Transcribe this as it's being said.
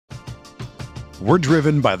We're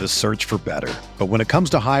driven by the search for better. But when it comes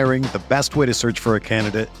to hiring, the best way to search for a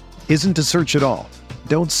candidate isn't to search at all.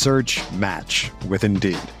 Don't search, match with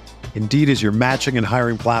Indeed. Indeed is your matching and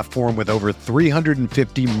hiring platform with over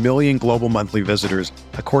 350 million global monthly visitors,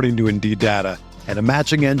 according to Indeed data, and a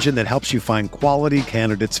matching engine that helps you find quality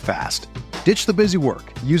candidates fast. Ditch the busy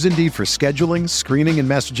work. Use Indeed for scheduling, screening, and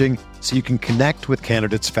messaging so you can connect with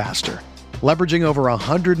candidates faster. Leveraging over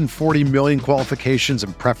 140 million qualifications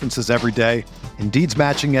and preferences every day, Indeed's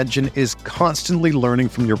matching engine is constantly learning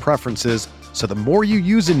from your preferences, so the more you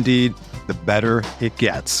use Indeed, the better it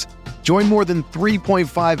gets. Join more than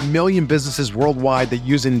 3.5 million businesses worldwide that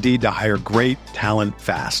use Indeed to hire great talent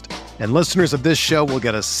fast. And listeners of this show will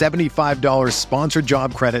get a $75 sponsored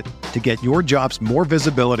job credit to get your jobs more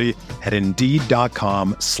visibility at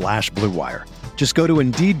Indeed.com/Blue Wire. Just go to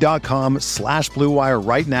Indeed.com/Blue Wire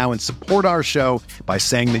right now and support our show by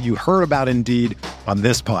saying that you heard about Indeed on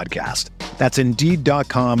this podcast. That's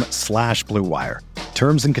Indeed.com/Blue Wire.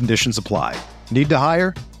 Terms and conditions apply. Need to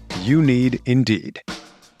hire? You need Indeed.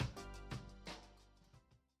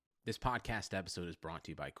 This podcast episode is brought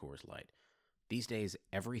to you by Coors Light. These days,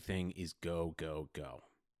 everything is go, go, go.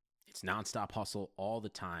 It's nonstop hustle all the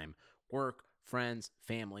time. Work, friends,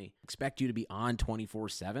 family, expect you to be on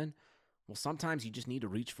 24/7. Well, sometimes you just need to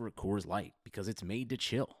reach for a Coors Light because it's made to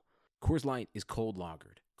chill. Coors Light is cold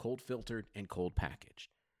lagered, cold filtered, and cold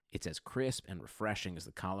packaged. It's as crisp and refreshing as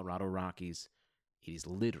the Colorado Rockies. It is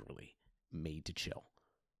literally made to chill.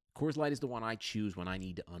 Coors Light is the one I choose when I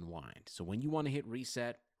need to unwind. So when you want to hit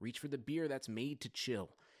reset, reach for the beer that's made to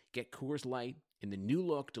chill. Get Coors Light in the new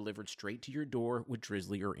look delivered straight to your door with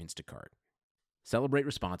Drizzly or Instacart. Celebrate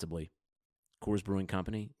responsibly. Coors Brewing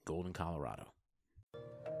Company, Golden, Colorado.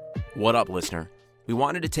 What up, listener? We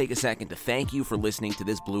wanted to take a second to thank you for listening to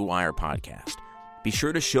this Blue Wire podcast. Be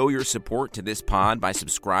sure to show your support to this pod by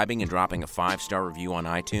subscribing and dropping a 5-star review on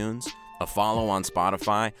iTunes, a follow on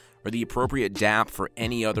Spotify, or the appropriate DAP for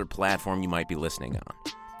any other platform you might be listening on.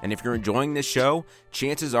 And if you're enjoying this show,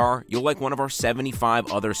 chances are you'll like one of our 75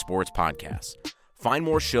 other sports podcasts. Find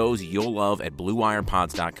more shows you'll love at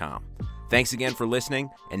BlueWirePods.com. Thanks again for listening,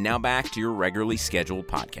 and now back to your regularly scheduled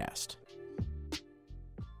podcast.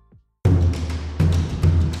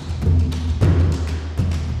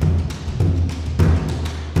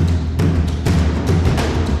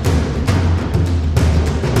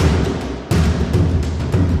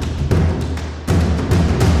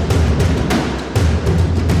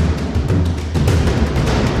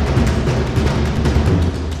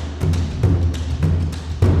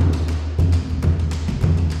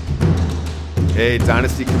 Hey,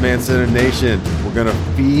 Dynasty Command Center Nation, we're going to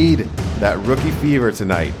feed that rookie fever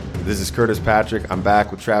tonight. This is Curtis Patrick. I'm back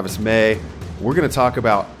with Travis May. We're going to talk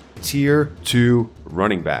about Tier 2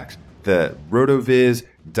 running backs. The RotoViz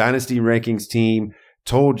Dynasty Rankings team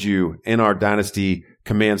told you in our Dynasty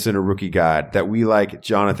Command Center rookie guide that we like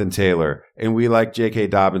Jonathan Taylor and we like J.K.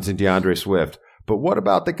 Dobbins and DeAndre Swift. But what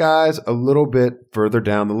about the guys a little bit further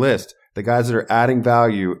down the list? The guys that are adding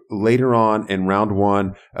value later on in round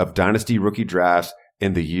one of Dynasty rookie drafts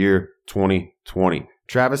in the year 2020.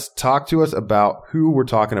 Travis, talk to us about who we're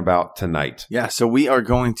talking about tonight. Yeah, so we are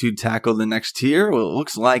going to tackle the next tier. Well, it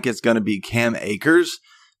looks like it's going to be Cam Akers,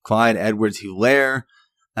 Clyde Edwards-Helaire,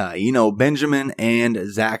 Benjamin, and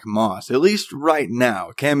Zach Moss. At least right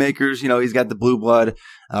now. Cam Akers, he's got the blue blood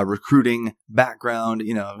recruiting background,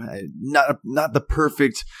 not the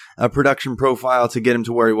perfect production profile to get him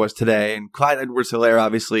to where he was today. And Clyde Edwards-Helaire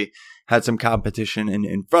obviously had some competition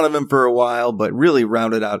in front of him for a while, but really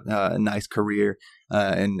rounded out a nice career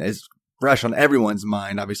and is fresh on everyone's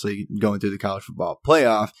mind, obviously going through the college football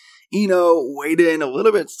playoff. Weighed in a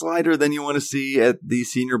little bit slighter than you want to see at the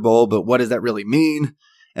Senior Bowl, but what does that really mean?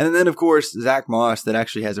 And then, of course, Zach Moss, that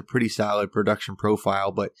actually has a pretty solid production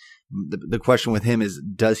profile, but the question with him is,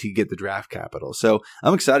 does he get the draft capital? So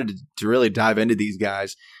I'm excited to really dive into these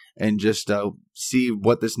guys and just see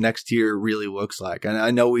what this next tier really looks like. And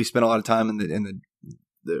I know we spent a lot of time in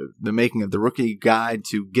the making of the rookie guide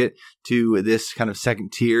to get to this kind of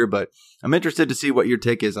second tier, but I'm interested to see what your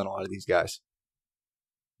take is on a lot of these guys.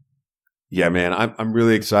 Yeah, man, I'm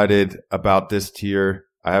really excited about this tier.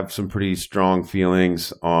 I have some pretty strong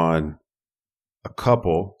feelings on a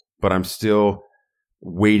couple, but I'm still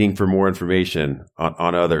waiting for more information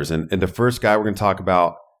on others. And the first guy we're going to talk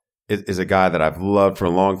about is a guy that I've loved for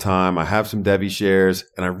a long time. I have some Devy shares,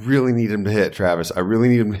 and I really need him to hit, Travis. I really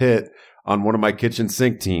need him to hit on one of my kitchen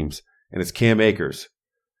sink teams, and it's Cam Akers.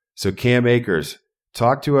 So Cam Akers,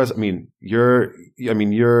 talk to us.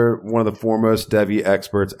 You're one of the foremost Devy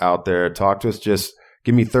experts out there. Talk to us. Just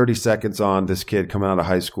give me 30 seconds on this kid coming out of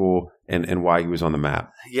high school and why he was on the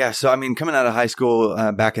map. Yeah, so I mean, coming out of high school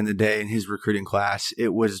back in the day in his recruiting class,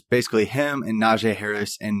 it was basically him and Najee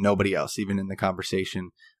Harris and nobody else, even in the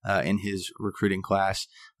conversation in his recruiting class.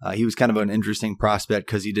 He was kind of an interesting prospect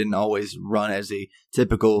because he didn't always run as a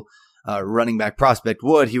typical running back prospect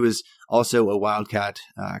would. He was also a wildcat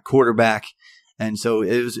quarterback. And so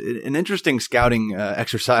it was an interesting scouting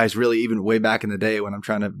exercise, really, even way back in the day when I'm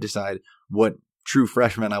trying to decide what true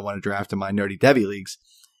freshman I want to draft in my nerdy Devy leagues.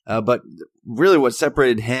 But really what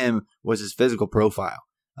separated him was his physical profile.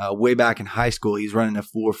 Way back in high school, he's running a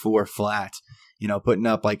 4.4 flat, putting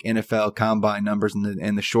up like NFL combine numbers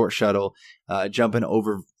in the short shuttle, jumping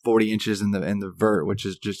over 40 inches in the vert, which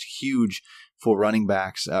is just huge for running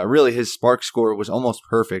backs. Really, his spark score was almost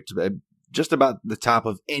perfect, just about the top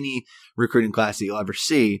of any recruiting class that you'll ever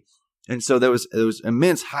see. And so there was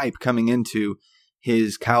immense hype coming into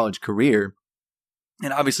his college career.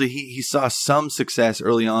 And obviously, he saw some success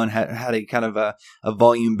early on, had a kind of a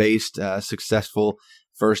volume-based, successful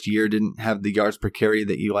first year, didn't have the yards per carry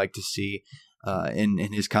that you like to see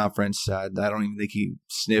in his conference. I don't even think he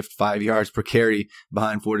sniffed 5 yards per carry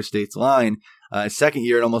behind Florida State's line. Second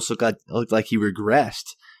year, it almost looked like he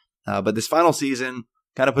regressed. But this final season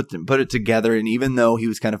kind of put it together, and even though he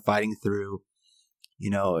was kind of fighting through,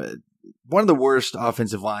 one of the worst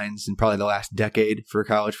offensive lines in probably the last decade for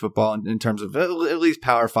college football in terms of at least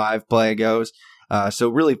Power 5 play goes. So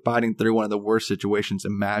really fighting through one of the worst situations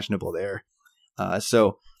imaginable there.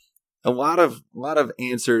 So a lot of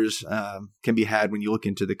answers can be had when you look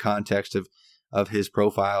into the context of his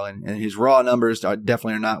profile, and his raw numbers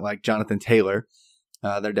definitely are not like Jonathan Taylor.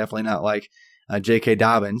 They're definitely not like J.K.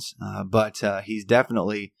 Dobbins, but he's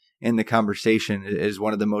definitely in the conversation as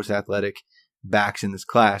one of the most athletic backs in this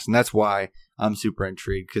class, and that's why I'm super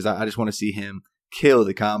intrigued, because I just want to see him kill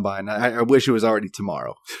the combine. I wish it was already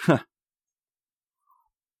tomorrow.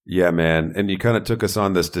 Yeah, man. And you kind of took us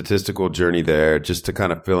on the statistical journey there just to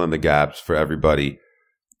kind of fill in the gaps for everybody.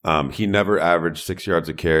 He never averaged 6 yards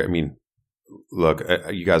a carry. I mean, look,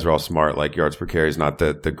 you guys are all smart. Like, yards per carry is not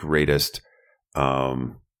the greatest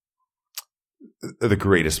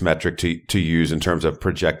metric to use in terms of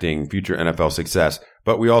projecting future NFL success.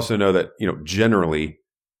 But we also know that, generally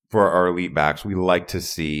for our elite backs, we like to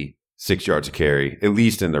see 6 yards a carry, at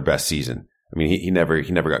least in their best season. I mean, he never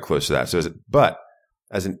got close to that. So, but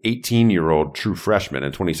as an 18-year-old true freshman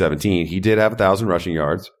in 2017, he did have 1,000 rushing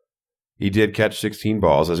yards. He did catch 16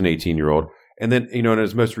 balls as an 18-year-old. And then, in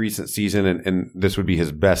his most recent season, and this would be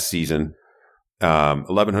his best season,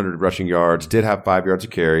 1,100 rushing yards, did have 5 yards a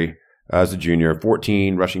carry as a junior,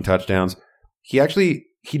 14 rushing touchdowns.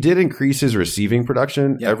 He did increase his receiving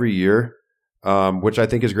production every year, which I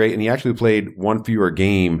think is great. And he actually played one fewer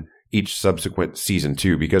game each subsequent season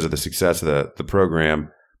too, because of the success of the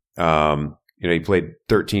program. He played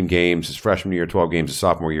 13 games his freshman year, 12 games his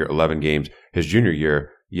sophomore year, 11 games his junior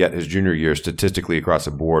year. Yet his junior year, statistically across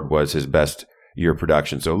the board, was his best year of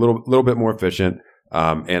production. So a little bit more efficient,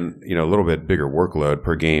 and a little bit bigger workload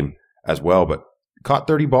per game as well. But caught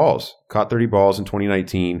 30 balls in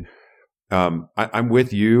 2019. I'm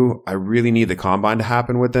with you. I really need the combine to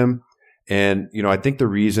happen with him. And, I think the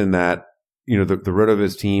reason that, the root of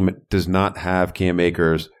his team does not have Cam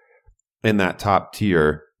Akers in that top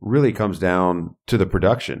tier really comes down to the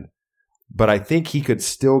production. But I think he could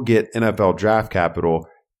still get NFL draft capital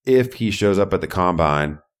if he shows up at the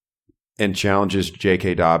combine and challenges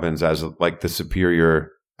J.K. Dobbins as like the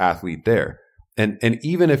superior athlete there. And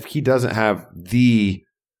even if he doesn't have the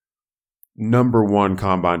number one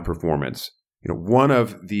combine performance, one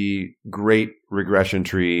of the great regression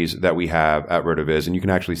trees that we have at RotoViz, and you can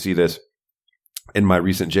actually see this in my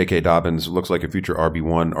recent J.K. Dobbins looks like a future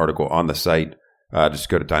RB1 article on the site. Just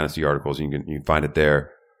go to Dynasty Articles and you can find it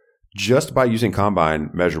there. Just by using combine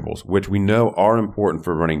measurables, which we know are important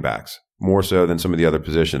for running backs, more so than some of the other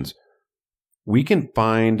positions, we can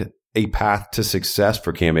find a path to success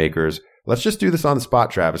for Cam Akers. Let's just do this on the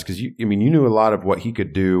spot, Travis, because you knew a lot of what he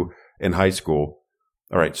could do in high school.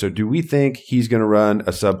 All right, so do we think he's going to run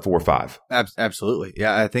a sub 4.5? Absolutely.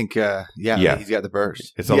 Yeah, I think. Yeah, he's got the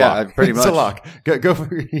burst. It's a lock. Pretty much. It's a lock. Go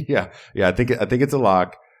for yeah. I think it's a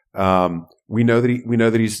lock. We know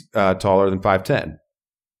that he's taller than 5'10",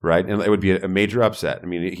 right? And it would be a major upset. I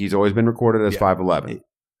mean, he's always been recorded as 5'11",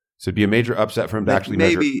 so it'd be a major upset for him to actually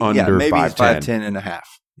measure under 5'10". Maybe he's 5'10 and a half.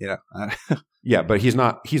 Yeah, but he's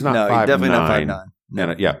not. He's not. No, 5'9". Definitely not 5'9".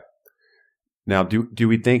 No. Yeah. Now, do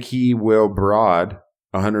we think he will broad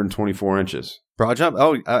 124 inches? Broad jump?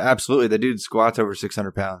 Oh, absolutely. The dude squats over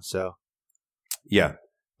 600 pounds. So, yeah.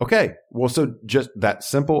 Okay. Well, so just that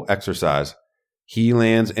simple exercise, he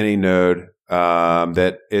lands in a node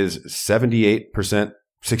that is 78%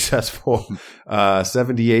 successful,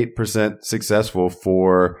 78% successful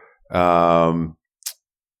for a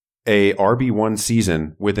RB1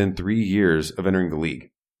 season within 3 years of entering the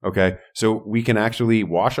league. Okay. So we can actually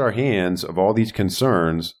wash our hands of all these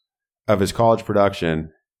concerns of his college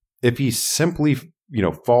production if he simply,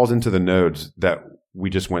 falls into the nodes that we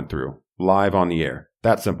just went through live on the air.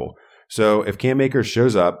 That simple. So if Cam Akers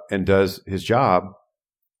shows up and does his job,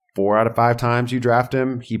 4 out of 5 times you draft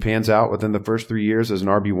him, he pans out within the first 3 years as an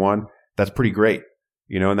RB1. That's pretty great.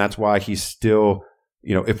 And that's why he's still,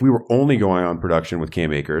 if we were only going on production with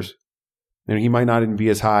Cam Akers, he might not even be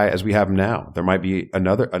as high as we have him now. There might be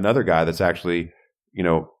another guy that's actually,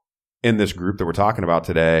 in this group that we're talking about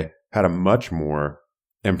today, had a much more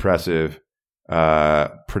impressive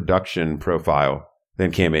production profile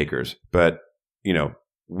than Cam Akers. But,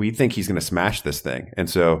 we think he's going to smash this thing. And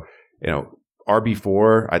so,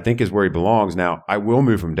 RB4, I think, is where he belongs. Now, I will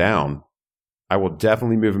move him down. I will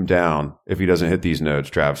definitely move him down if he doesn't hit these nodes,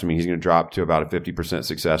 Travis. I mean, he's going to drop to about a 50%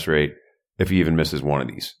 success rate if he even misses one of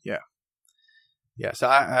these. Yeah. Yeah. So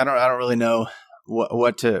I don't really know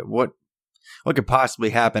what could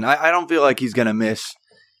possibly happen. I don't feel like he's going to miss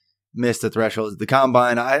the thresholds. The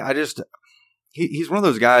combine, he's one of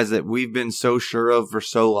those guys that we've been so sure of for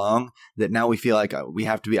so long that now we feel like we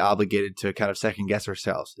have to be obligated to kind of second guess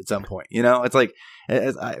ourselves at some point. It's like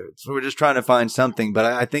so we're just trying to find something. But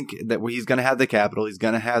I think that he's going to have the capital. He's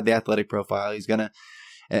going to have the athletic profile. He's going to,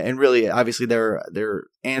 and really, obviously, there are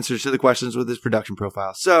answers to the questions with his production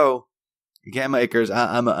profile. So Cam Akers,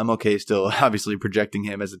 I'm okay still, obviously projecting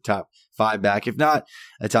him as a top 5 back, if not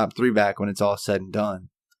a top 3 back when it's all said and done.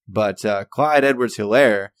 But Clyde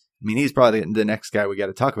Edwards-Helaire, I mean, he's probably the next guy we got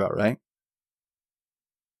to talk about, right?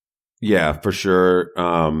 Yeah, for sure.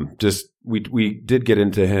 We did get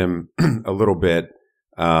into him a little bit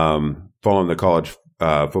following the college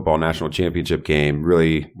football national championship game.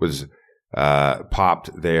 Really was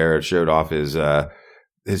popped there. Showed off his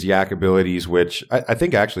yak abilities, which I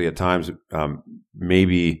think actually at times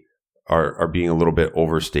maybe are being a little bit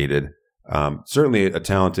overstated. Certainly a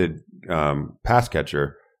talented pass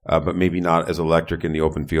catcher. But maybe not as electric in the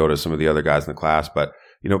open field as some of the other guys in the class. But,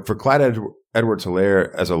 for Clyde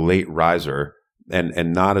Edwards-Helaire as a late riser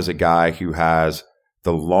and not as a guy who has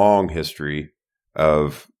the long history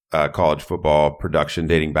of college football production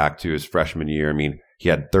dating back to his freshman year. I mean, he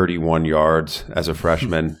had 31 yards as a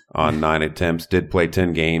freshman on 9 attempts, did play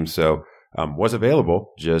 10 games. So, was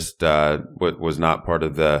available, just was not part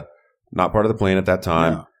of the plan at that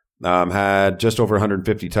time. No. Had just over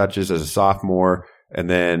 150 touches as a sophomore. And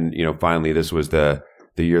then, finally, this was the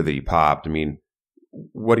year that he popped. I mean,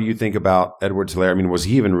 what do you think about Edwards-Helaire? I mean, was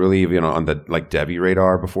he even really on the Devy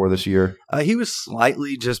radar before this year? He was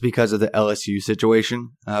slightly just because of the LSU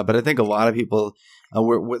situation. But I think a lot of people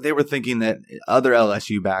they were thinking that other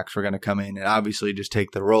LSU backs were going to come in and obviously just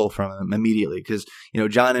take the role from him immediately. Because,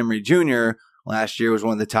 John Emery Jr. last year was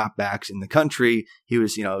one of the top backs in the country. He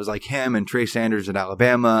was, it was like him and Trey Sanders at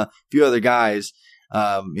Alabama, a few other guys.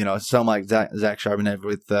 Some like Zach Charbonnet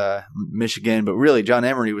with Michigan, but really John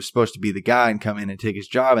Emery was supposed to be the guy and come in and take his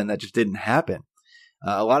job, and that just didn't happen.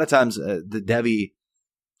 A lot of times the Devy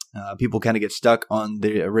people kind of get stuck on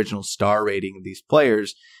the original star rating of these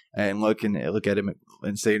players and look at him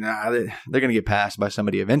and say, nah, they're going to get passed by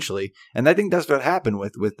somebody eventually. And I think that's what happened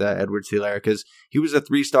with Edwards-Helaire, because he was a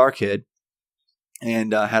 3-star kid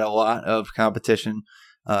and had a lot of competition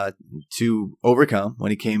to overcome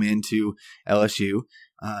when he came into LSU.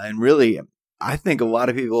 And really, I think a lot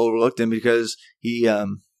of people overlooked him because he,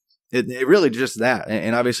 it really just that.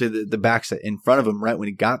 And obviously the backs in front of him right when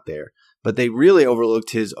he got there, but they really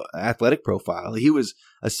overlooked his athletic profile. He was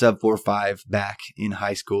a sub 4.5 back in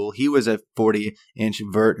high school. He was a 40-inch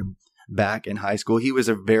vert back in high school. He was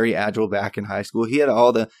a very agile back in high school. He had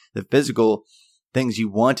all the physical things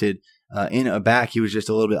you wanted in a back. He was just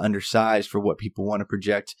a little bit undersized for what people want to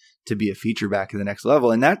project to be a feature back at the next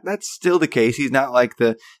level. And that's still the case. He's not like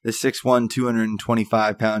the 6'1",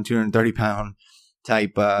 225 pound, 230 pound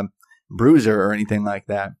type bruiser or anything like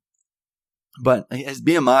that. But his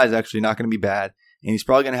BMI is actually not going to be bad. And he's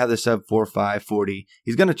probably going to have the sub 4.5 40.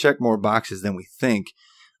 He's going to check more boxes than we think.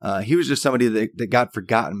 He was just somebody that got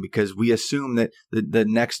forgotten because we assume that the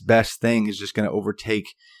next best thing is just going to overtake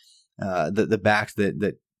the backs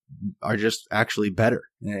that are just actually better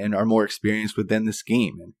and are more experienced within the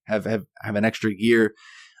scheme and have an extra year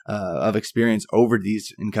of experience over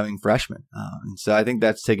these incoming freshmen. And so I think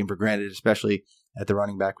that's taken for granted, especially at the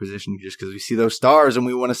running back position, just because we see those stars and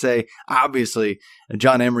we want to say, obviously,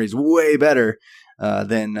 John Emery's way better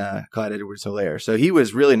than Clyde Edwards-Helaire. So he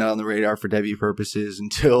was really not on the radar for debut purposes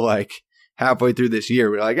until like halfway through this year,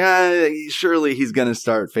 we're like, surely he's going to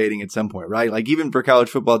start fading at some point, right? Like even for college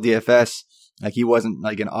football DFS, like he wasn't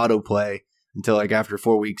like an auto play until like after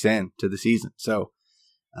 4 weeks in to the season. So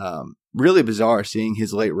really bizarre seeing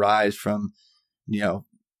his late rise from,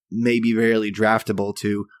 maybe barely draftable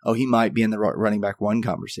to, he might be in the running back one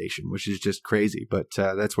conversation, which is just crazy. But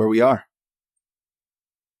that's where we are.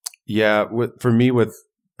 Yeah, for me with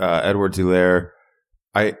Edwards-Helaire,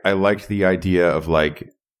 I liked the idea of like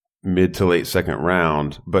mid to late second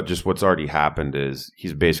round, but just what's already happened is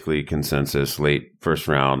he's basically a consensus late first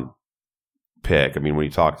round pick. I mean, when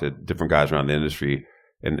you talk to different guys around the industry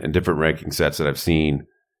and different ranking sets that I've seen,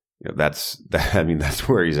 that's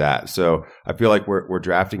where he's at. So I feel like we're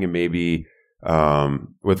drafting him maybe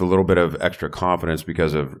with a little bit of extra confidence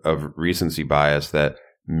because of recency bias that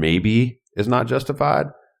maybe is not justified.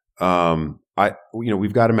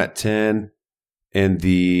 We've got him at 10 in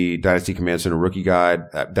the Dynasty Command Center rookie guide.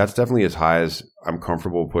 That's definitely as high as I'm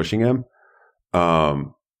comfortable pushing him.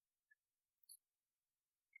 I'm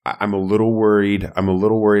a little worried. I'm a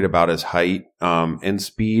little worried about his height and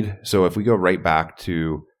speed. So if we go right back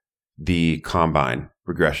to the combine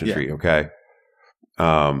regression tree, okay.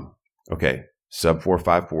 Sub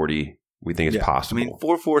 4.540. We think it's possible. I mean,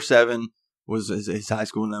 4.47 was his high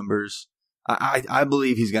school numbers. I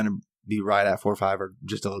believe he's going to be right at 4.5 or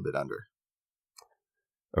just a little bit under.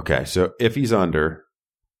 Okay, so if he's under,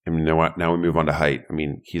 I mean, you know what? Now we move on to height. I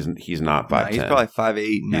mean, he's not 5'10". He's probably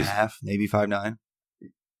 5'8 and a half, maybe 5'9".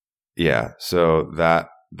 Yeah, so that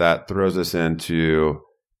throws us into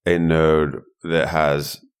a node that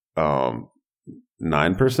has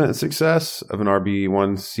 9% success of an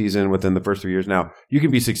RB1 season within the first 3 years. Now, you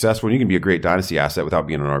can be successful and you can be a great dynasty asset without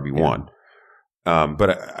being an RB1. Yeah.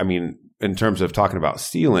 But I mean, in terms of talking about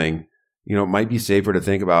ceiling, it might be safer to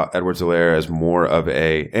think about Edwards-Helaire as more of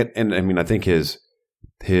and I mean, I think his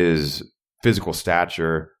physical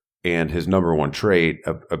stature and his number one trait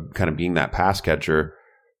of kind of being that pass catcher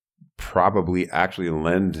probably actually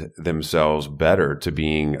lend themselves better to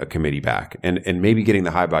being a committee back and maybe getting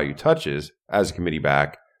the high value touches as a committee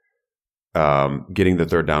back, getting the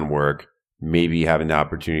third down work, maybe having the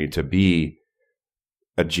opportunity to be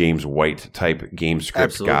a James White type game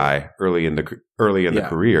script guy early in the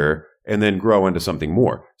career, and then grow into something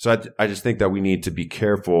more. So I just think that we need to be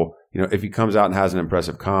careful. If he comes out and has an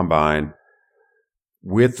impressive combine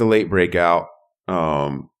with the late breakout,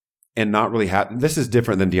 and not really this is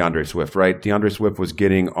different than DeAndre Swift, right? DeAndre Swift was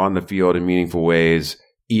getting on the field in meaningful ways,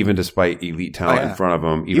 even despite elite talent in front of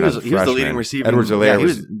him. Even he was the leading receiver.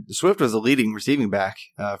 Edwards-Helaire Swift was the leading receiving back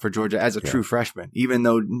for Georgia as a true freshman, even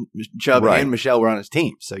though Chubb and Michelle were on his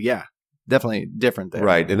team. So yeah, definitely different there.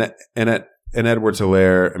 Right, and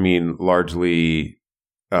Edwards-Helaire, I mean, largely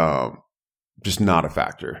just not a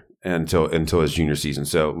factor until his junior season.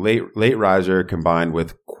 So late riser combined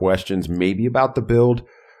with questions maybe about the build.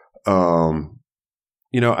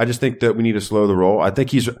 I just think that we need to slow the roll. I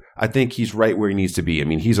think he's right where he needs to be. I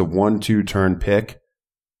mean, he's a 1-2 turn pick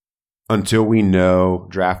until we know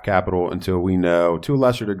draft capital, until we know to a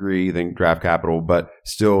lesser degree than draft capital, but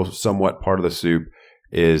still somewhat part of the soup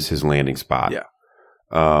is his landing spot. Yeah.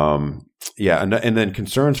 And then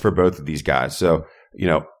concerns for both of these guys. So,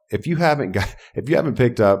 if you haven't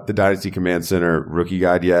picked up the Dynasty Command Center rookie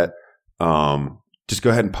guide yet, just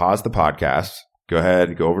go ahead and pause the podcast. Go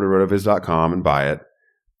ahead, go over to rotoviz.com and buy it,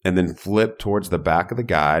 and then flip towards the back of the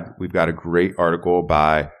guide. We've got a great article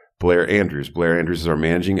by Blair Andrews. Blair Andrews is our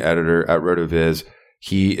managing editor at RotoViz.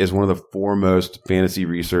 He is one of the foremost fantasy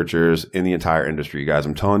researchers in the entire industry, guys.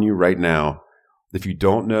 I'm telling you right now, if you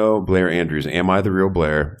don't know Blair Andrews, Am I the Real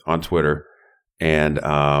Blair on Twitter, and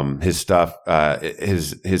his stuff,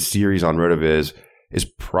 his series on RotoViz is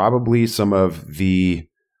probably some of the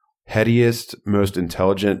headiest, most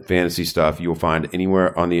intelligent fantasy stuff you'll find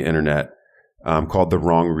anywhere on the internet, called The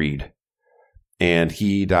Wrong Read. And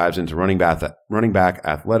he dives into running back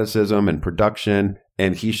athleticism and production,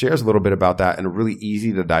 and he shares a little bit about that in a really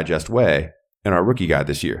easy to digest way in our rookie guide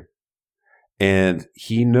this year. And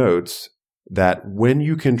he notes that when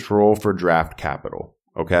you control for draft capital,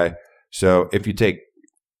 okay, so if you take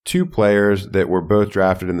two players that were both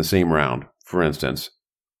drafted in the same round, for instance,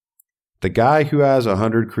 the guy who has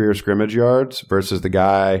 100 career scrimmage yards versus the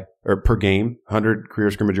guy, or per game, 100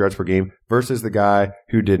 career scrimmage yards per game versus the guy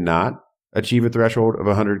who did not achieve a threshold of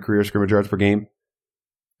 100 career scrimmage yards per game.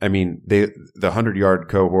 I mean, the 100-yard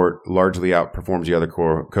cohort largely outperforms the other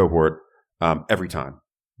cohort every time.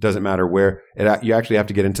 Doesn't matter where. You actually have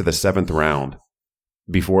to get into the 7th round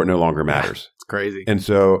before it no longer matters. It's crazy. And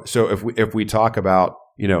so if we talk about,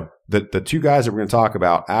 the two guys that we're going to talk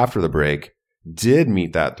about after the break did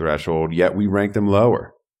meet that threshold, yet we rank them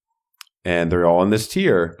lower. and they're all in this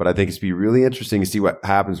tier, but I think it's be really interesting to see what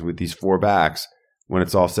happens with these 4 backs when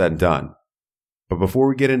it's all said and done. But before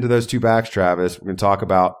we get into those 2 backs, Travis, we're going to talk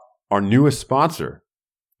about our newest sponsor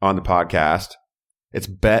on the podcast. It's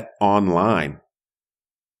Bet Online.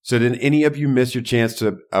 So did any of you miss your chance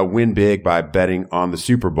to win big by betting on the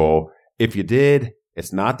Super Bowl? If you did,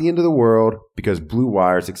 it's not the end of the world because Blue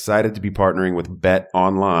Wire is excited to be partnering with Bet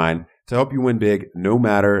Online to help you win big no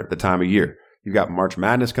matter the time of year. You've got March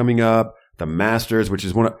Madness coming up, the Masters,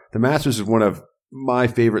 the Masters is one of my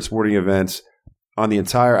favorite sporting events on the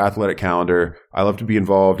entire athletic calendar. I love to be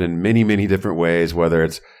involved in many, many different ways, whether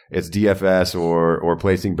it's DFS or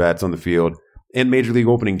placing bets on the field. And Major League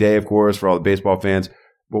Opening Day, of course, for all the baseball fans.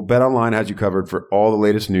 Well, BetOnline has you covered for all the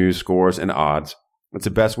latest news, scores, and odds. It's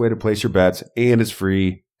the best way to place your bets, and it's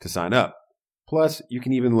free to sign up. Plus, you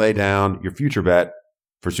can even lay down your future bet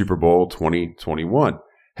for Super Bowl 2021.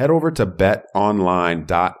 Head over to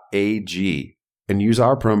betonline.ag and use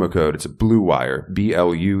our promo code. It's BlueWire,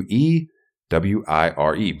 BLUEWIRE,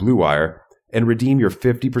 BlueWire, and redeem your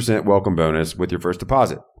 50% welcome bonus with your first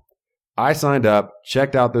deposit. I signed up,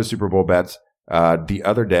 checked out those Super Bowl bets the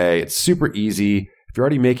other day. It's super easy. If you're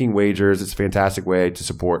already making wagers, it's a fantastic way to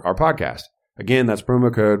support our podcast. Again, that's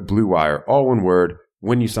promo code BlueWire, all one word,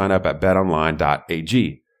 when you sign up at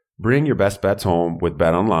betonline.ag. Bring your best bets home with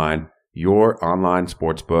BetOnline, your online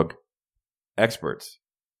sportsbook experts.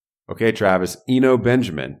 Okay, Travis, Eno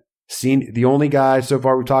Benjamin, the only guy so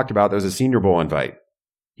far we've talked about that was a Senior Bowl invite.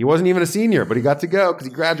 He wasn't even a senior, but he got to go because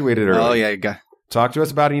he graduated early. Oh, yeah. Talk to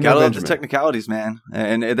us about Eno Benjamin. Gotta love Benjamin. the technicalities, man.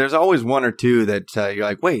 And there's always one or two that you're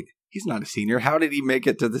like, wait, he's not a senior. How did he make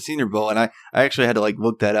it to the Senior Bowl? And I actually had to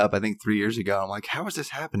look that up, I think 3 years ago. I'm like, how is this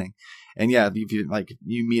happening? And yeah, if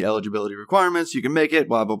you meet eligibility requirements, you can make it,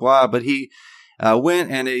 blah, blah, blah. But he went,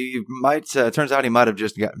 and he turns out he might have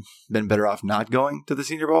just been better off not going to the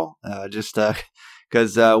Senior Bowl,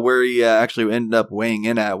 because where he actually ended up weighing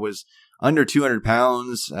in at was under 200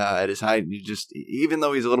 pounds at his height. Even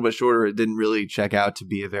though he's a little bit shorter, it didn't really check out to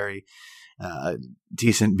be a very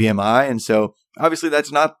decent BMI. And so obviously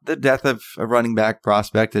that's not the death of a running back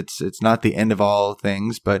prospect. It's not the end of all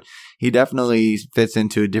things, but he definitely fits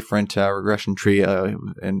into a different regression tree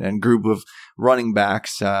and group of running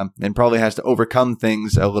backs, and probably has to overcome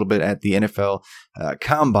things a little bit at the NFL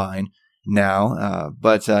combine now.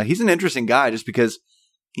 But he's an interesting guy just because,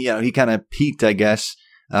 he kind of peaked, I guess,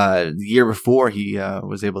 the year before he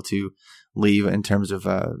was able to leave in terms of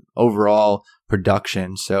overall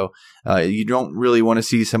production. So you don't really want to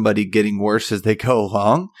see somebody getting worse as they go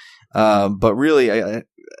along. But really,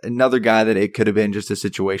 another guy that it could have been just a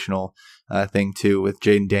situational thing too, with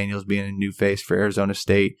Jaden Daniels being a new face for Arizona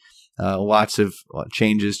State. Lots of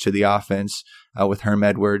changes to the offense with Herm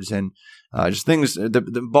Edwards, and just things,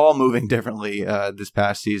 the ball moving differently this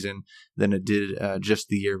past season than it did just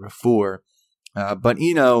the year before. But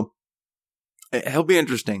he'll be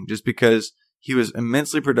interesting just because he was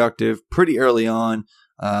immensely productive pretty early on.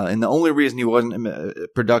 And the only reason he wasn't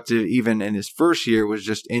productive even in his first year was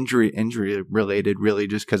just injury related, really,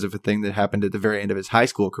 just because of a thing that happened at the very end of his high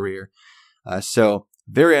school career. So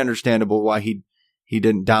very understandable why he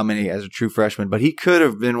didn't dominate as a true freshman, but he could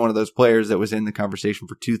have been one of those players that was in the conversation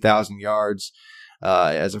for 2,000 yards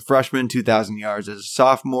as a freshman, 2,000 yards as a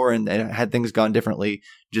sophomore, and had things gone differently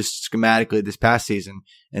just schematically this past season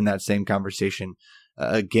in that same conversation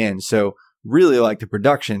again. So really like the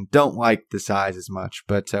production, don't like the size as much.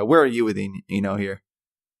 But where are you with Eno here?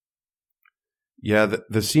 Yeah,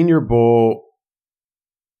 the Senior Bowl,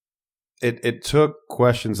 it took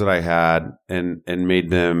questions that I had and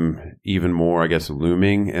made them even more, I guess,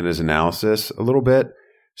 looming in his analysis a little bit.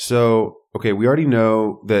 So, okay, we already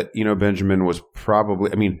know that Eno Benjamin was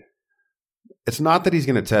probably, it's not that he's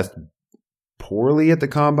going to test poorly at the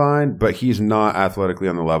combine, but he's not athletically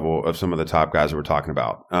on the level of some of the top guys that we're talking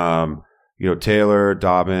about. Taylor,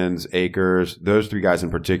 Dobbins, Akers, those three guys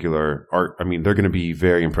in particular they're going to be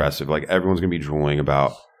very impressive. Like, everyone's going to be drooling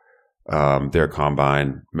about their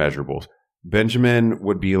combine measurables. Benjamin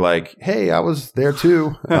would be like, hey, I was there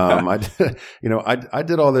too. I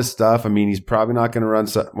did all this stuff. He's probably not going to run.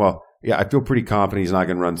 I feel pretty confident he's not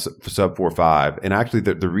going to run sub 4.5. And actually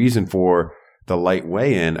the reason for the light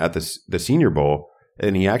weigh-in at the Senior Bowl,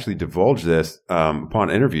 and he actually divulged this upon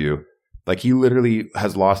interview, like, he literally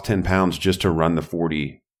has lost 10 pounds just to run the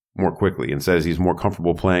 40 more quickly, and says he's more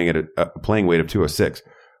comfortable playing at a playing weight of 206.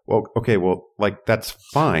 Well, okay, that's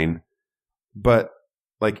fine. But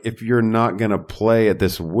if you're not going to play at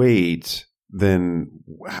this weight, then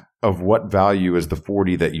of what value is the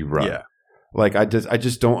 40 that you run? Yeah. I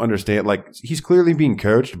just don't understand. He's clearly being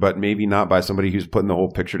coached, but maybe not by somebody who's putting the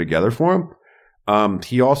whole picture together for him.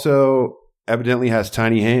 He also evidently has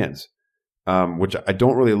tiny hands, which I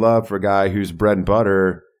don't really love for a guy whose bread and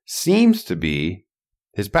butter seems to be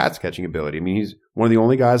his pass catching ability. I mean, he's one of the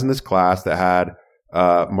only guys in this class that had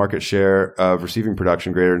market share of receiving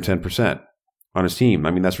production greater than 10% on his team.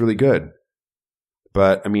 I mean, that's really good.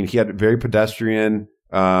 But, I mean, he had very pedestrian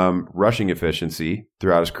rushing efficiency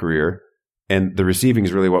throughout his career, and the receiving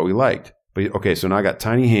is really what we liked. But, okay, so now I got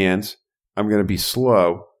tiny hands. I'm going to be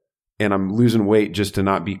slow, and I'm losing weight just to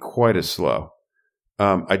not be quite as slow.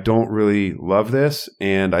 I don't really love this,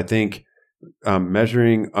 and I think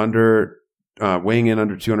weighing in under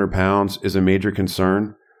 200 pounds is a major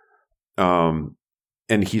concern. And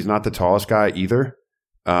he's not the tallest guy either.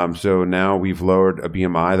 So now we've lowered a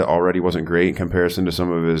BMI that already wasn't great in comparison to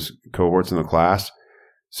some of his cohorts in the class.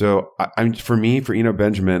 So for Eno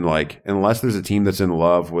Benjamin, like, unless there's a team that's in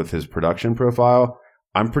love with his production profile,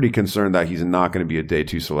 I'm pretty concerned that he's not going to be a day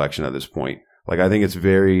 2 selection at this point. Like, I think it's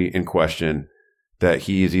very in question that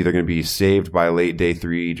he is either going to be saved by late day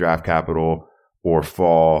 3 draft capital or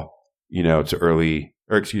fall, to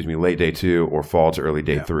late day 2 or fall to early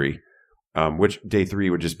day 3. Which day 3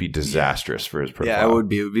 would just be disastrous for his profile. Yeah, it would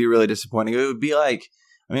be. It would be really disappointing. It would be like,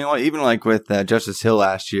 even like with Justice Hill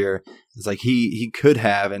last year, it's like he could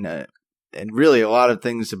have, and really a lot of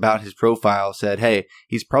things about his profile said, hey,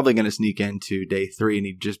 he's probably going to sneak into day 3, and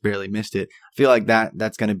he just barely missed it. I feel like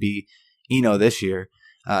that's going to be this year.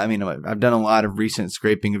 I've done a lot of recent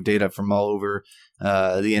scraping of data from all over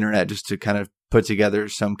the internet just to kind of put together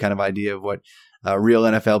some kind of idea of what real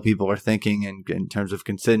NFL people are thinking in terms of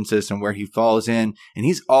consensus and where he falls in. And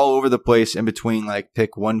he's all over the place in between like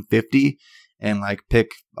pick 150 and like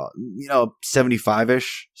pick,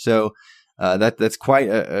 75-ish. So that's quite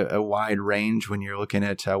a wide range when you're looking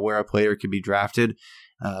at where a player could be drafted.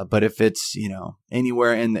 But if it's,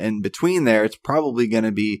 anywhere in between there, it's probably going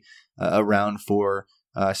to be around for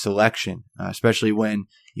selection, especially when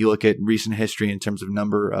you look at recent history in terms of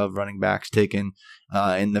number of running backs taken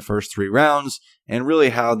in the first 3 rounds, and really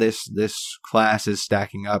how this class is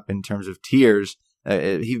stacking up in terms of tiers.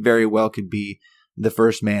 He very well could be the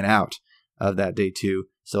first man out of that day 2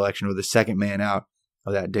 selection, or the second man out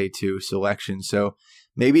of that day 2 selection. So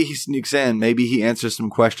maybe he sneaks in, maybe he answers some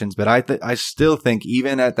questions, but I still think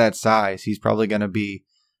even at that size, he's probably going to be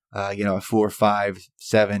a 4, 5,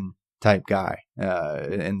 7 type guy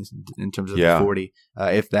in terms of the 40,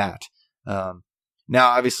 if that. Now,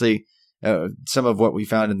 obviously, some of what we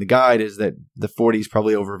found in the guide is that the 40 is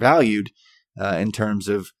probably overvalued in terms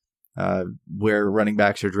of where running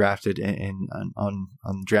backs are drafted on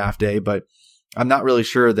draft day, but I'm not really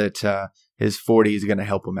sure that his 40 is going to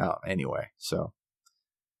help him out anyway. So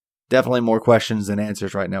definitely more questions than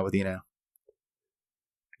answers right now with Eno.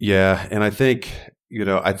 Yeah, and I think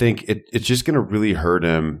it's just going to really hurt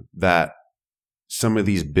him that some of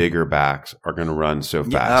these bigger backs are going to run so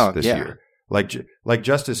fast this year. Like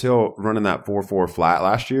Justice Hill running that 4.4 flat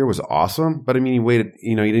last year was awesome, but I mean, he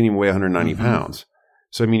didn't even weigh 190 pounds.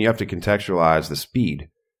 So, I mean, you have to contextualize the speed.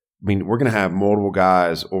 I mean, we're going to have multiple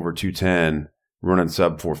guys over 210 running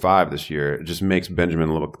sub 4.5 this year. It just makes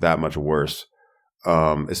Benjamin look that much worse.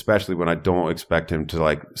 Especially when I don't expect him to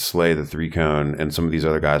like slay the 3-cone, and some of these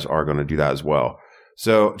other guys are going to do that as well.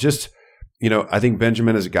 So just, I think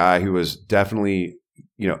Benjamin is a guy who was definitely,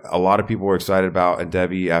 a lot of people were excited about at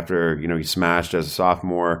Devy after, he smashed as a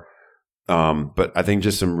sophomore. But I think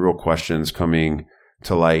just some real questions coming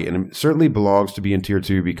to light, and it certainly belongs to be in tier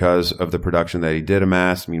 2 because of the production that he did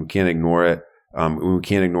amass. I mean, we can't ignore it. We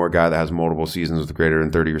can't ignore a guy that has multiple seasons with greater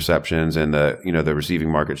than 30 receptions and the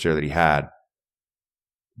receiving market share that he had.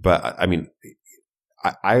 But I mean,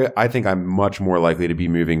 I think I'm much more likely to be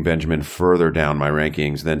moving Benjamin further down my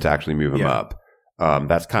rankings than to actually move him up.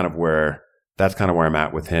 That's kind of where I'm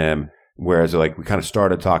at with him. Whereas like we kind of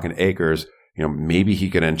started talking Akers, maybe he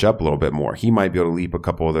could inch up a little bit more. He might be able to leap a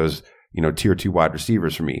couple of those, tier 2 wide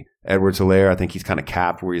receivers for me. Edwards-Helaire, I think he's kind of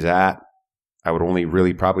capped where he's at. I would only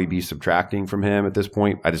really probably be subtracting from him at this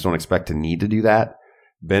point. I just don't expect to need to do that.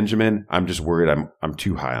 Benjamin, I'm just worried I'm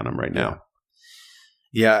too high on him right now.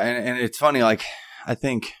 Yeah, and it's funny, like, I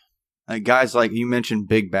think guys like you mentioned,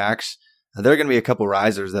 big backs, there are going to be a couple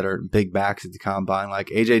risers that are big backs at the combine,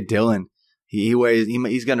 like A.J. Dillon. He's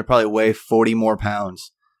going to probably weigh 40 more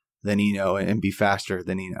pounds than Eno and be faster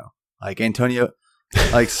than Eno. Like Antonio,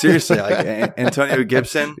 like seriously, like Antonio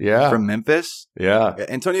Gibson from Memphis. Yeah.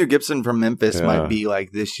 Antonio Gibson from Memphis might be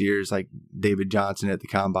like this year's like David Johnson at the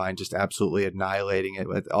combine, just absolutely annihilating it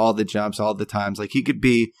with all the jumps, all the times. Like he could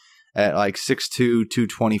be at like 6'2",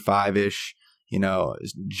 225-ish,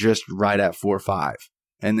 just right at 4'5".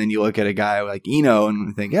 And then you look at a guy like Eno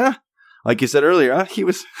and think, like you said earlier, he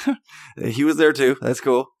was there too. That's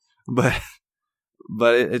cool. But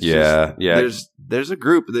it's just there's a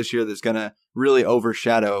group this year that's going to really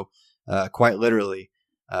overshadow, quite literally,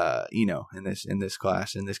 in this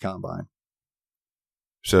class, in this combine.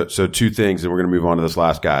 So two things, and we're going to move on to this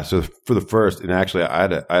last guy. So for the first, and actually I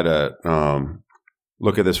had to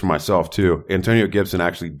look at this for myself too. Antonio Gibson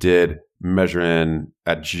actually did measure in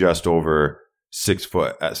at just over 6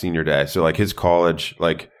 foot at senior day. So like his college,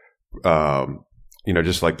 like,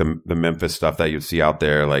 just like the Memphis stuff that you'd see out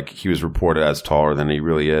there, like he was reported as taller than he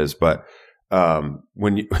really is. But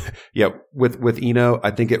with Eno,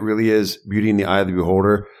 I think it really is beauty in the eye of the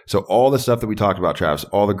beholder. So all the stuff that we talked about, Travis,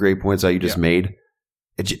 all the great points that you just made,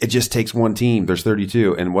 it just takes one team. There's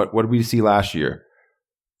 32. And what did we see last year?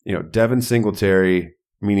 Devin Singletary,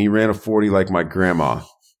 I mean, he ran a 40 like my grandma.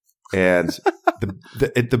 And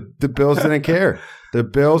the Bills didn't care. The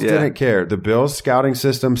Bills didn't care. The Bills scouting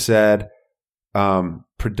system said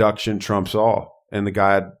production trumps all. And the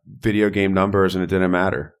guy had video game numbers and it didn't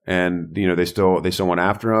matter. And, they still went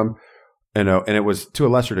after him. And it was to a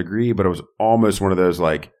lesser degree, but it was almost one of those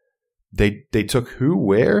like they took who,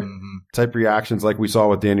 where type reactions like we saw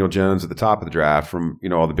with Daniel Jones at the top of the draft from,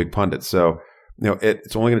 all the big pundits. So,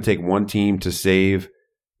 it's only going to take one team to save,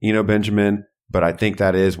 Benjamin. But I think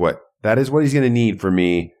that is what he's going to need for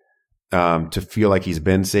me to feel like he's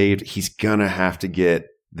been saved. He's going to have to get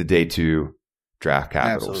the day 2 draft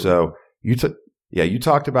capital. Absolutely. So you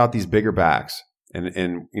talked about these bigger backs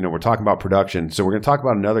and we're talking about production. So we're going to talk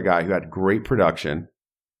about another guy who had great production,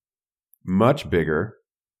 much bigger,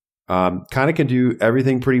 kind of can do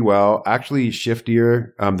everything pretty well, actually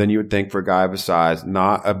shiftier than you would think for a guy of his size,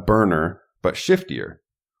 not a burner, but shiftier.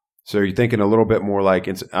 So you're thinking a little bit more like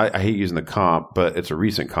I hate using the comp, but it's a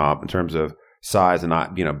recent comp in terms of size and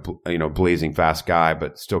not blazing fast guy,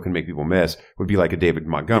 but still can make people miss. Would be like a David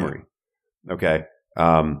Montgomery. Yeah. Okay,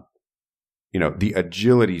 the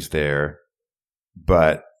agility's there,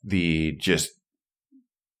 but the just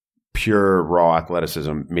pure raw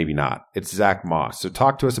athleticism maybe not. It's Zach Moss. So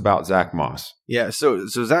talk to us about Zach Moss. Yeah, so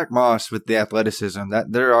Zach Moss with the athleticism,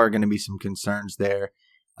 that there are going to be some concerns there,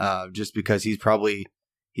 just because he's going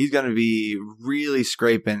to be really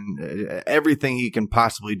scraping everything he can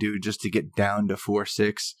possibly do just to get down to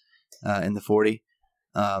 4.6 in the 40.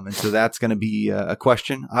 And so that's going to be a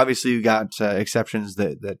question. Obviously, you got exceptions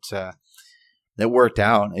that worked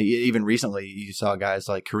out. Even recently, you saw guys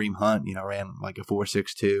like Kareem Hunt, ran like a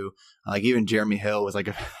 4.62. Like even Jeremy Hill was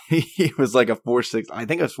he was like a 4.6. I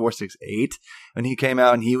think it was 4.68 when he came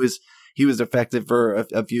out, and he was effective for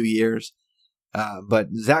a few years. But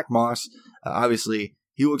Zach Moss, obviously,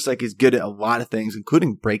 he looks like he's good at a lot of things,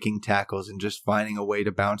 including breaking tackles and just finding a way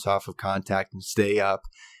to bounce off of contact and stay up.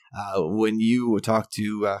 When you talk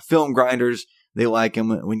to film grinders, they like him.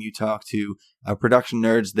 When you talk to production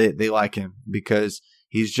nerds, they like him because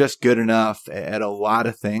he's just good enough at a lot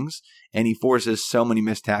of things, and he forces so many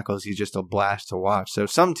missed tackles. He's just a blast to watch. So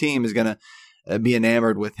some team is going to be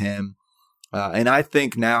enamored with him. And I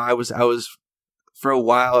think now I was for a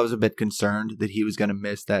while, I was a bit concerned that he was going to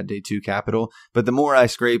miss that day 2 capital. But the more I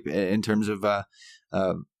scrape in terms of all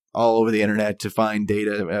over the internet to find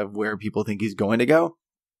data of where people think he's going to go,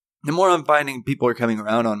 the more I'm finding people are coming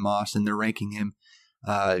around on Moss and they're ranking him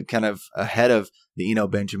kind of ahead of the Eno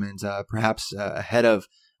Benjamins, perhaps ahead of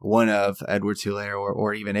one of Edwards-Helaire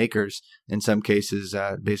or even Akers in some cases,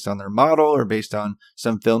 based on their model or based on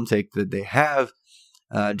some film take that they have,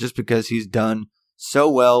 just because he's done so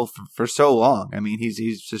well for so long. I mean,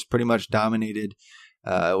 he's just pretty much dominated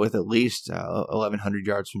with at least 1,100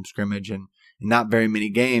 yards from scrimmage and not very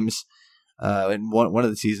many games in one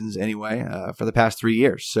of the seasons anyway for the past 3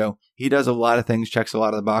 years. So he does a lot of things, checks a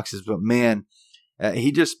lot of the boxes. But man,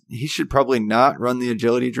 he should probably not run the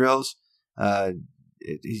agility drills.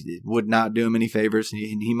 It would not do him any favors,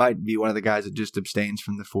 and he might be one of the guys that just abstains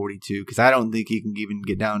from the 42 because I don't think he can even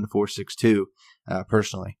get down to 4.62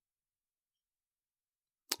 personally.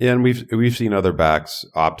 Yeah, and we've seen other backs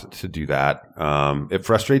opt to do that. It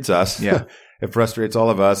frustrates us. Yeah, it frustrates all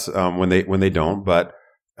of us when they don't. But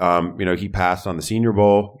he passed on the Senior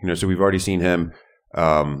Bowl. So we've already seen him,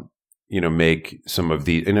 make some of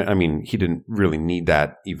the. And I mean, he didn't really need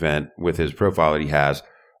that event with his profile that he has.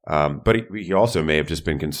 But he also may have just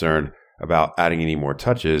been concerned about adding any more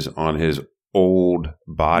touches on his old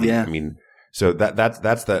body. Yeah. I mean, so that's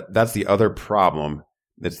the other problem.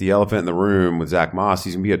 It's the elephant in the room with Zach Moss.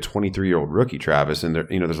 He's going to be a 23-year-old rookie, Travis, and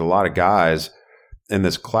there's a lot of guys in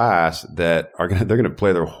this class that they're going to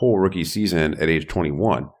play their whole rookie season at age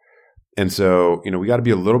 21. And so, we got to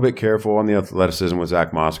be a little bit careful on the athleticism with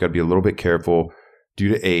Zach Moss. Got to be a little bit careful due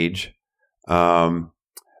to age.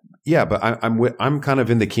 Yeah, but I'm kind of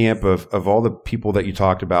in the camp of all the people that you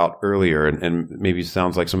talked about earlier, and maybe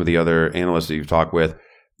sounds like some of the other analysts that you've talked with.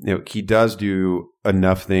 You know, he does do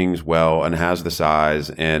enough things well and has the size,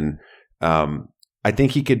 and I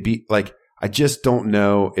think he could be like. I just don't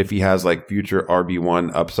know if he has like future RB1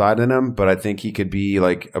 upside in him, but I think he could be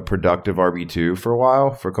like a productive RB2 for a while,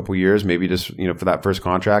 for a couple of years, maybe just, for that first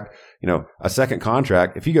contract, a second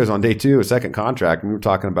contract. If he goes on day 2, a second contract, we're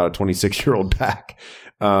talking about a 26-year-old back,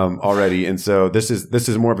 already. And so this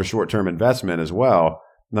is more of a short-term investment as well.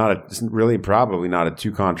 Probably not a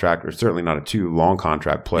 2 contract, or certainly not a 2 long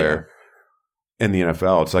contract player. Yeah. In the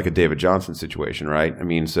NFL, it's like a David Johnson situation, right? I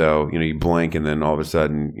mean, so, you blink and then all of a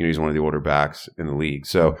sudden, he's one of the older backs in the league.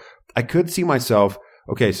 So I could see myself,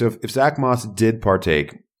 okay, so if Zach Moss did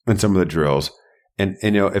partake in some of the drills and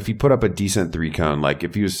if he put up a decent 3-cone, like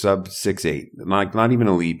if he was sub 6'8", not even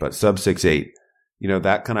elite, but sub 6'8",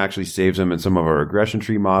 that kind of actually saves him in some of our regression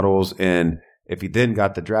tree models. And if he then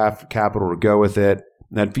got the draft capital to go with it,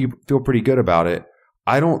 I'd feel pretty good about it.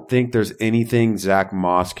 I don't think there's anything Zach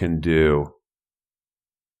Moss can do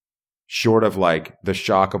short of like the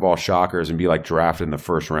shock of all shockers and be like drafted in the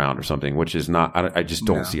first round or something, which is not, I just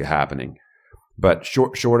don't see it happening. But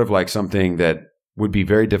short of like something that would be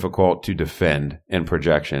very difficult to defend in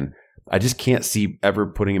projection, I just can't see ever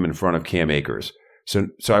putting him in front of Cam Akers. So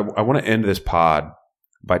I want to end this pod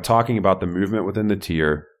by talking about the movement within the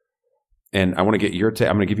tier. And I want to get your take.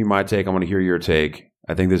 I'm going to give you my take. I want to hear your take.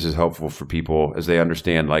 I think this is helpful for people as they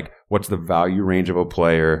understand like what's the value range of a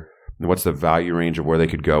player, and what's the value range of where they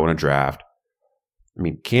could go in a draft. I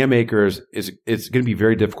mean, Cam Akers it's going to be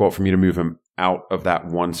very difficult for me to move him out of that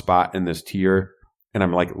one spot in this tier. And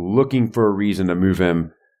I'm like looking for a reason to move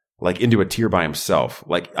him like into a tier by himself.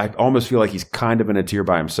 Like I almost feel like he's kind of in a tier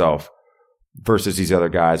by himself versus these other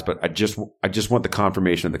guys. But I just want the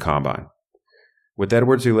confirmation of the combine. With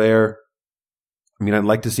Edwards-Helaire, I mean, I'd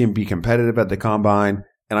like to see him be competitive at the combine.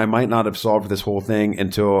 And I might not have solved this whole thing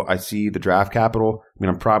until I see the draft capital. I mean,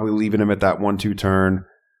 I'm probably leaving him at that 1-2 turn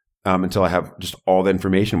until I have just all the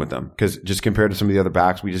information with them. Because just compared to some of the other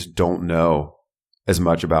backs, we just don't know as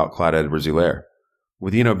much about Clyde Edwards-Helaire.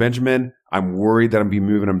 With Benjamin, I'm worried that I'm be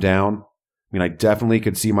moving him down. I mean, I definitely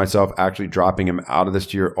could see myself actually dropping him out of this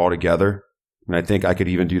tier altogether. I mean, I think I could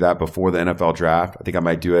even do that before the NFL draft. I think I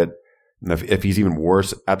might do it. And if he's even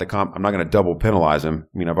worse at the comp, I'm not going to double penalize him.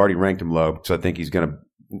 I mean, I've already ranked him low, so I think he's going to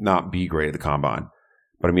not be great at the combine.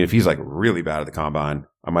 But I mean, if he's like really bad at the combine,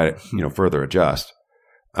 I might, further adjust.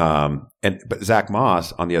 But Zach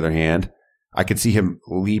Moss, on the other hand, I could see him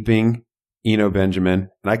leaping Benjamin,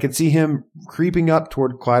 and I could see him creeping up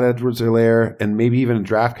toward Clyde Edwards-Helaire and maybe even a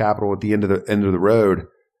draft capital at the end of the road,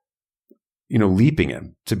 leaping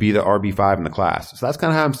him to be the RB5 in the class. So that's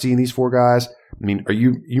kind of how I'm seeing these 4 guys. I mean, are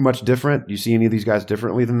you much different? Do you see any of these guys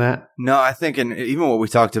differently than that? No, I think, and even what we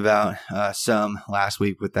talked about some last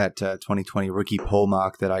week with that 2020 rookie poll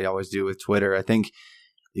mock that I always do with Twitter, I think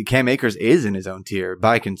Cam Akers is in his own tier.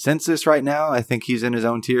 By consensus right now, I think he's in his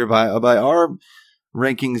own tier. By our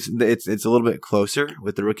rankings, it's a little bit closer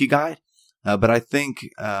with the rookie guide. But I think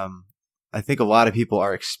a lot of people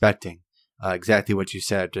are expecting exactly what you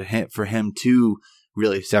said, for him to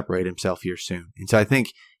really separate himself here soon. And so I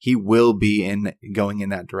think he will be going in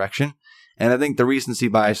that direction. And I think the recency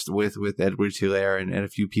bias with Edwards-Helaire and a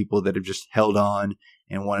few people that have just held on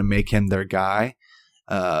and want to make him their guy,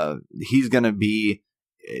 he's going to be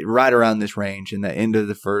right around this range in the end of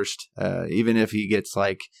the first, even if he gets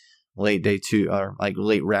like late day 2 or like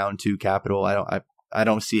late round 2 capital. I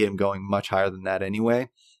don't see him going much higher than that anyway.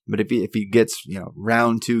 But if he gets,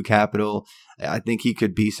 round 2 capital, I think he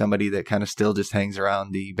could be somebody that kind of still just hangs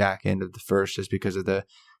around the back end of the first just because of the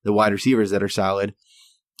wide receivers that are solid.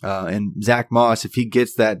 And Zach Moss, if he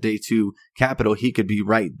gets that day 2 capital, he could be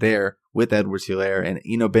right there with Edwards-Helaire.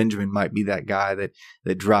 And Benjamin might be that guy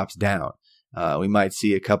that drops down. We might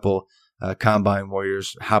see a couple combine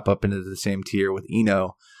warriors hop up into the same tier with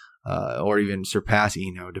or even surpass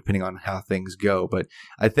depending on how things go. But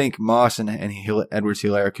I think Moss and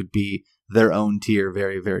Edwards-Helaire could be their own tier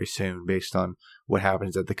very, very soon based on what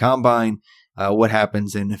happens at the combine, what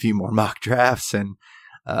happens in a few more mock drafts, and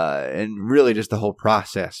really just the whole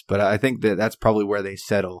process. But I think that's probably where they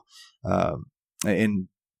settle in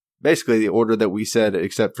basically the order that we said,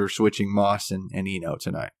 except for switching Moss and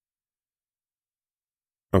tonight.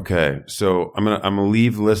 Okay, so I'm gonna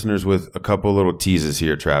leave listeners with a couple little teases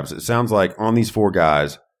here, Travis. It sounds like on these 4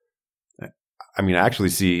 guys, I mean, I actually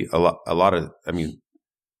see a lot of. I mean,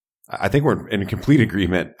 I think we're in complete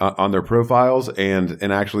agreement on their profiles and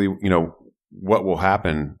actually, what will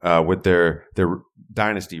happen with their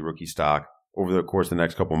dynasty rookie stock over the course of the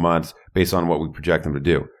next couple of months based on what we project them to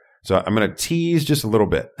do. So I'm going to tease just a little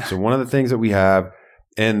bit. So one of the things that we have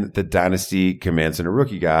in the Dynasty Command Center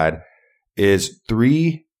Rookie Guide is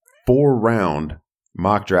 3 4-round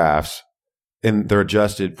mock drafts, and they're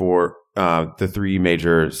adjusted for the 3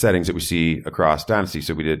 major settings that we see across Dynasty.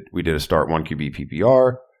 So we did a start 1 QB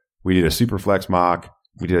PPR, we did a super flex mock,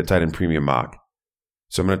 we did a tight end premium mock.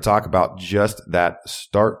 So I'm going to talk about just that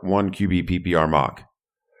start 1 QB PPR mock.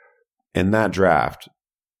 In that draft,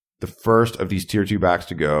 the first of these tier 2 backs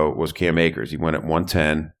to go was Cam Akers. He went at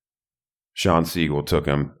 110. Sean Siegel took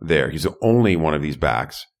him there. He's the only one of these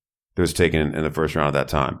backs that was taken in the first round at that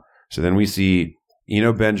time. So then we see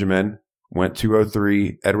Eno Benjamin went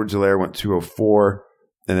 203. Edwards-Helaire went 204.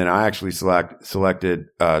 And then I actually selected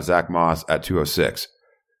Zach Moss at 206.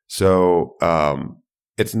 So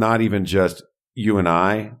it's not even just you and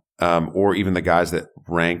I or even the guys that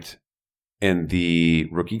ranked in the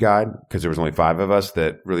rookie guide, because there was only 5 of us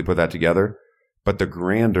that really put that together. But the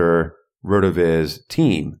grander RotoViz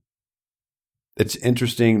team, it's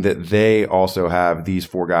interesting that they also have these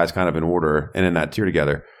 4 guys kind of in order and in that tier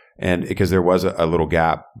together. And because there was a little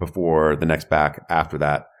gap before the next back after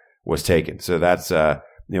that was taken. So that's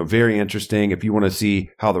very interesting. If you want to see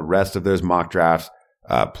how the rest of those mock drafts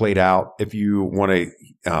played out, if you want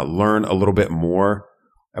to learn a little bit more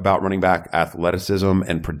about running back athleticism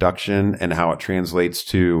and production and how it translates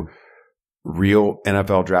to real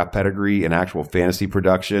NFL draft pedigree and actual fantasy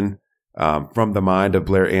production from the mind of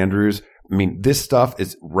Blair Andrews. I mean, this stuff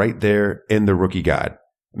is right there in the rookie guide.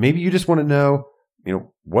 Maybe you just want to know,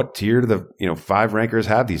 what tier do the 5 rankers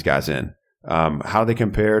have these guys in? How they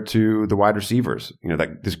compare to the wide receivers?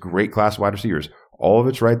 This great class of wide receivers. All of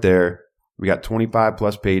it's right there. We got 25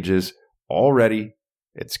 plus pages already.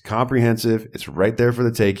 It's comprehensive. It's right there for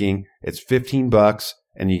the taking. It's $15,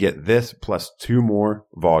 and you get this plus 2 more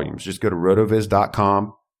volumes. Just go to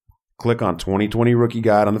rotoviz.com, click on 2020 Rookie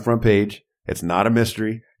Guide on the front page. It's not a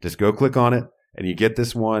mystery. Just go click on it, and you get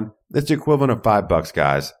this one. It's the equivalent of $5,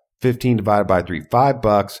 guys. 15 divided by 3,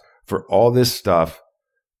 $5 for all this stuff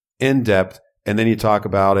in depth. And then you talk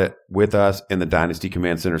about it with us in the Dynasty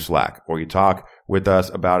Command Center Slack, or you talk with us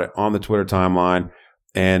about it on the Twitter timeline.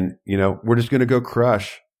 And, we're just going to go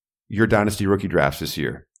crush your Dynasty rookie drafts this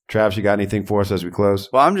year. Travis, you got anything for us as we close?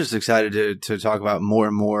 Well, I'm just excited to talk about more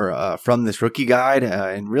and more from this rookie guide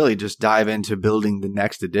and really just dive into building the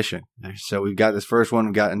next edition. So we've got this first one,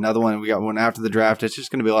 we've got another one, we got one after the draft. It's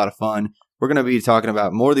just going to be a lot of fun. We're going to be talking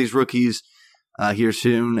about more of these rookies here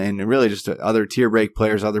soon, and really just other tier break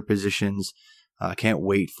players, other positions. Can't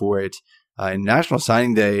wait for it. And National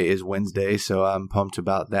Signing Day is Wednesday, so I'm pumped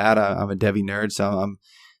about that. I'm a Devy nerd, so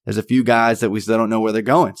there's a few guys that we still don't know where they're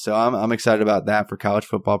going. So I'm excited about that for college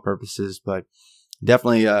football purposes. But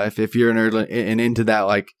definitely, if you're a nerd and into that,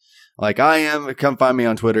 like I am, come find me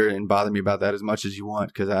on Twitter and bother me about that as much as you want,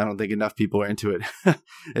 because I don't think enough people are into it.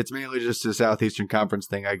 It's mainly just a Southeastern Conference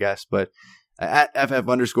thing, I guess. But at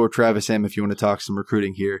 @FF_Travis M if you want to talk some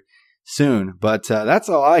recruiting here soon. But that's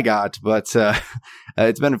all I got. But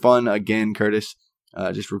it's been fun again, Curtis,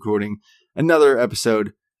 just recording another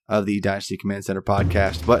episode of the Dynasty Command Center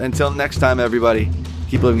podcast. But until next time, everybody,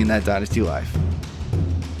 keep living that Dynasty life.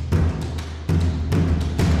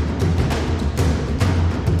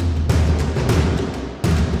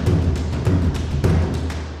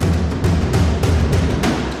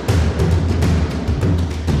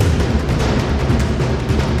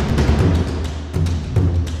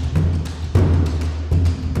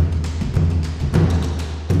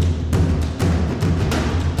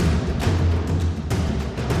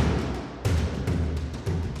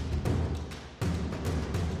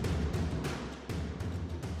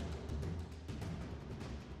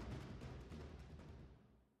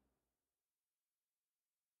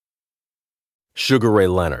 Sugar Ray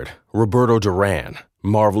Leonard, Roberto Duran,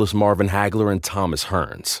 Marvelous Marvin Hagler, and Thomas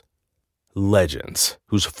Hearns. Legends,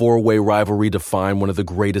 whose 4-way rivalry defined one of the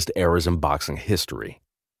greatest eras in boxing history.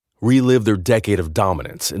 Relive their decade of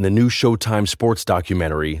dominance in the new Showtime sports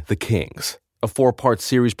documentary, The Kings, a 4-part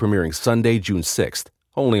series premiering Sunday, June 6th,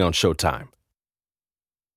 only on Showtime.